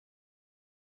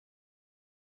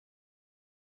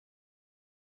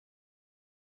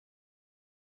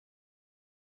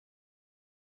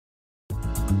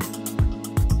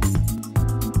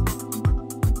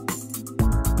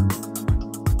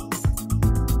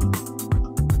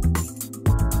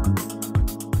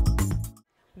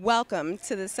Welcome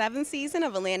to the 7th season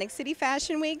of Atlantic City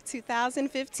Fashion Week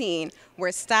 2015,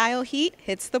 where style heat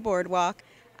hits the boardwalk.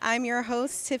 I'm your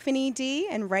host, TIffani D,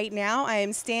 and right now I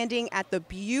am standing at the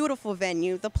beautiful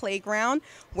venue, the Playground,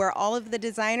 where all of the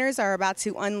designers are about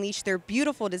to unleash their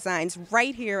beautiful designs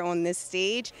right here on this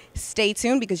stage. Stay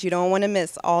tuned because you don't want to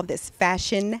miss all this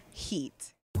fashion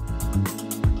heat.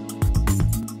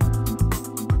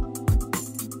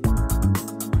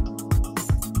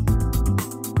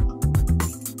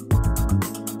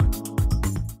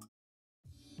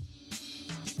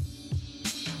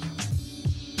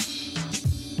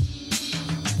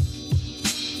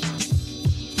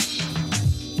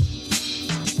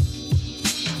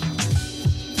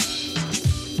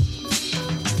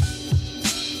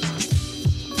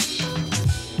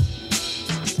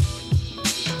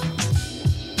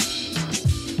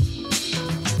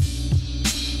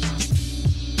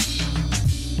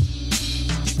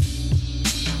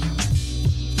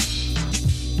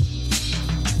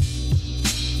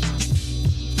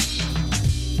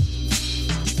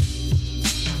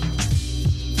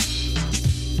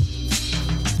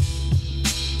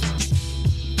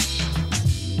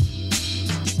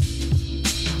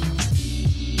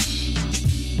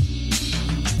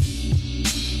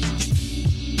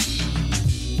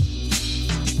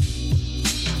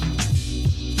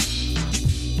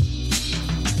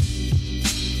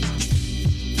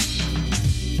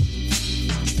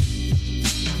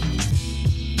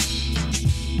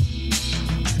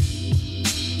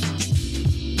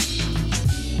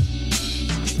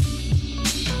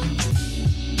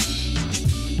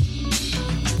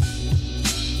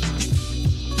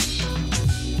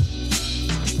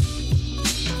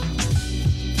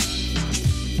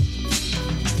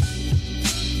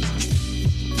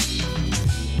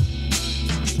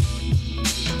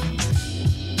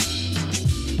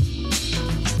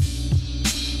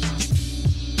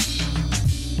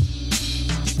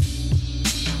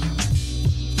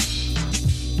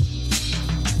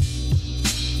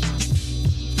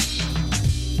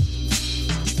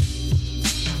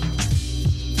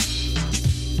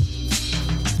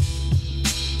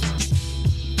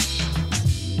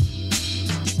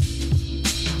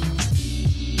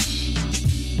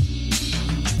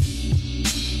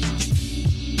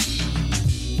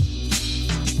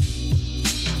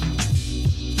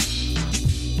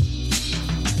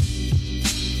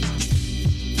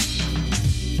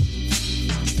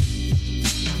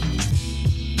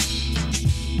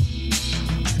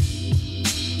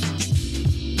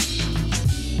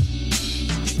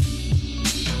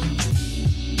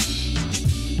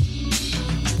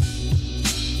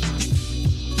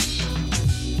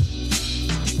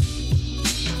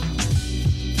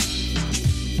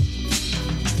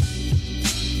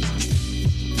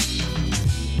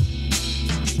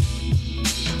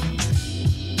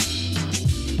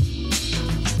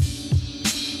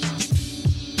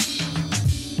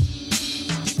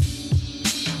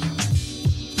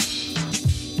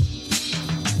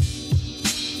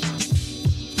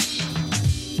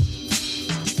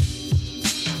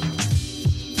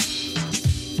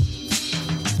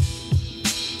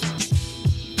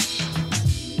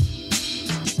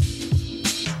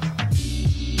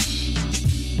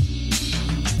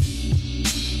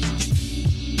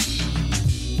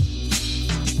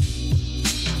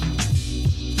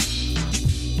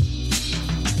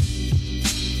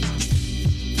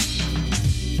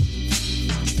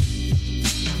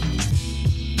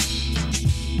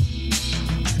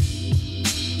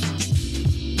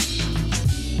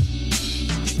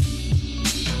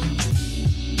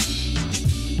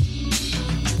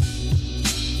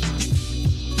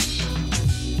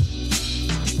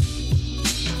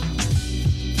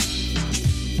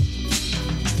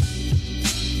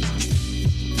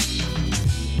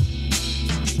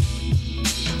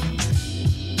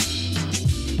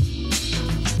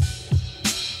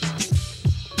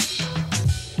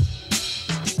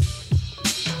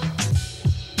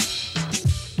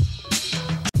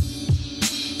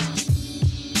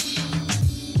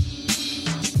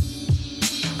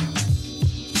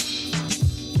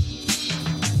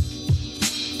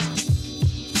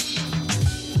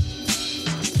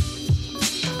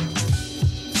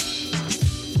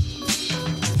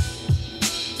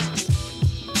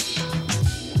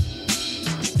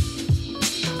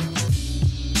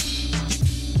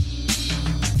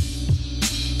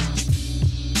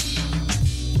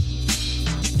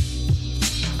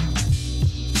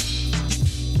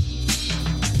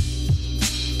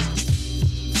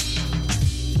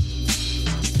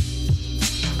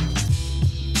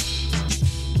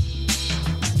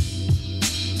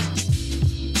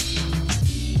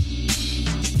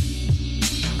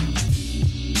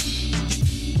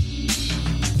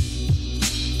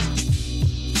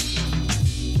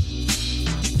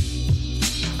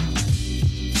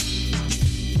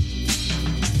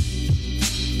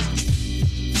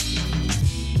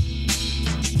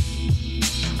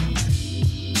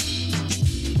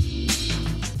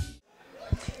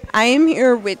 I am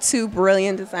here with two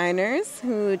brilliant designers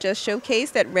who just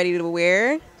showcased at Ready to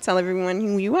Wear. Tell everyone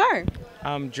who you are.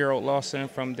 I'm Gerald Lawson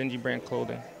from DhengiBrand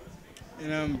Clothing.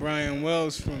 And I'm Brien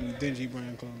Wells from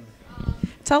DhengiBrand Clothing.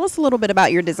 Tell us a little bit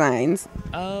about your designs.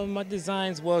 My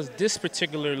designs was, this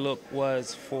particular look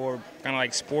was for kind of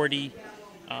like sporty,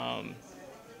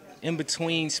 in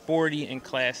between sporty and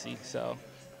classy. So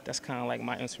that's kind of like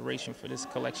my inspiration for this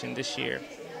collection this year.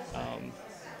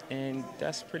 And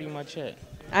that's pretty much it.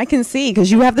 I can see,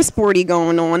 because you have the sporty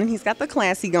going on, and he's got the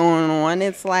classy going on.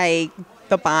 It's like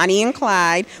the Bonnie and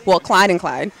Clyde. Well, Clyde and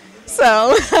Clyde.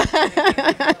 So,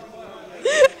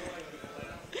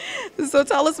 so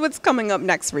tell us what's coming up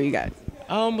next for you guys.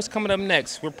 What's coming up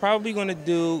next? We're probably going to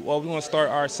do, well, we're going to start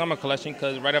our summer collection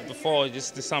because right after fall is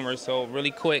just the summer. So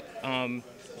really quick, we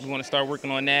want to start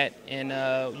working on that. And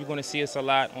you're going to see us a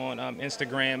lot on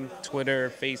Instagram, Twitter,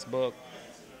 Facebook,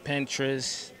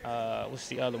 Pinterest. What's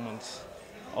the other ones?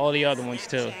 All the other ones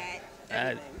too.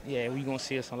 Yeah, we're going to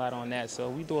see us a lot on that. So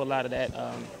we do a lot of that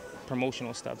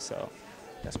promotional stuff. So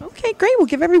that's okay, great. We'll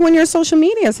give everyone your social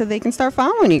media so they can start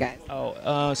following you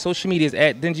guys. Social media is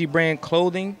at DhengiBrand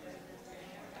Clothing.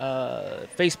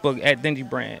 Facebook at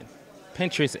DhengiBrand.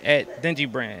 Pinterest at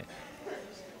DhengiBrand.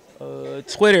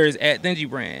 Twitter is at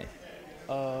DhengiBrand.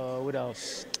 What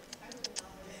else?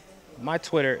 My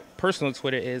Twitter, personal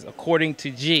Twitter, is according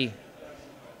to G.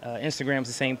 Instagram's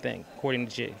the same thing, according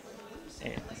to G.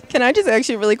 Yeah. Can I just ask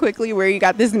you really quickly where you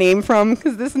got this name from?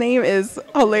 Because this name is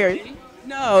hilarious.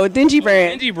 No,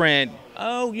 DhengiBrand. DhengiBrand.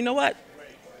 Oh, you know what?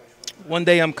 One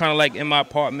day I'm kind of like in my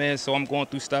apartment, so I'm going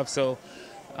through stuff. So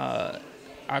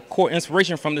I caught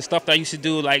inspiration from the stuff that I used to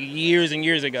do like years and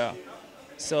years ago.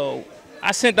 So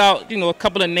I sent out, a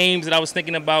couple of names that I was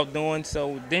thinking about doing.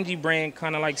 So DhengiBrand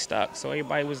kind of like stuck. So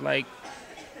everybody was like,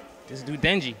 just do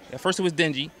Dhengi. At first it was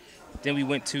Dhengi. Then we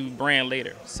went to brand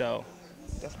later. So.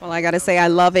 Well, I got to say, I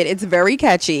love it. It's very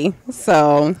catchy.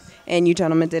 So, and you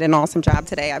gentlemen did an awesome job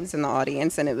today. I was in the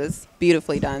audience and it was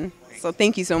beautifully done. So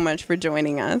thank you so much for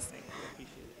joining us.